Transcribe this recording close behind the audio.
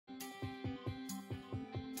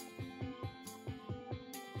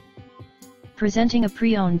Presenting a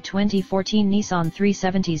pre-owned 2014 Nissan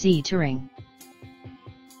 370Z Touring.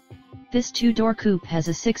 This two-door coupe has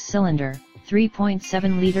a 6-cylinder,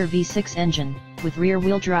 3.7-liter V6 engine, with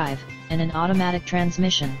rear-wheel drive, and an automatic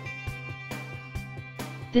transmission.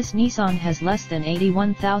 This Nissan has less than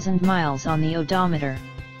 81,000 miles on the odometer.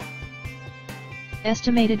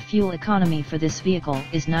 Estimated fuel economy for this vehicle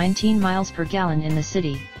is 19 miles per gallon in the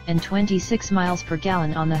city, and 26 miles per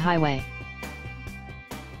gallon on the highway.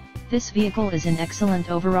 This vehicle is in excellent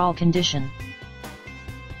overall condition.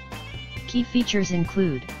 Key features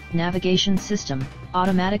include navigation system,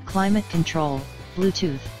 automatic climate control,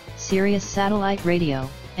 Bluetooth, Sirius satellite radio,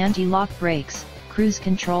 anti-lock brakes, cruise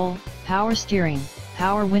control, power steering,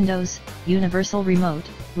 power windows, universal remote,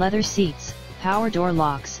 leather seats, power door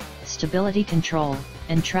locks, stability control,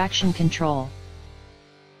 and traction control.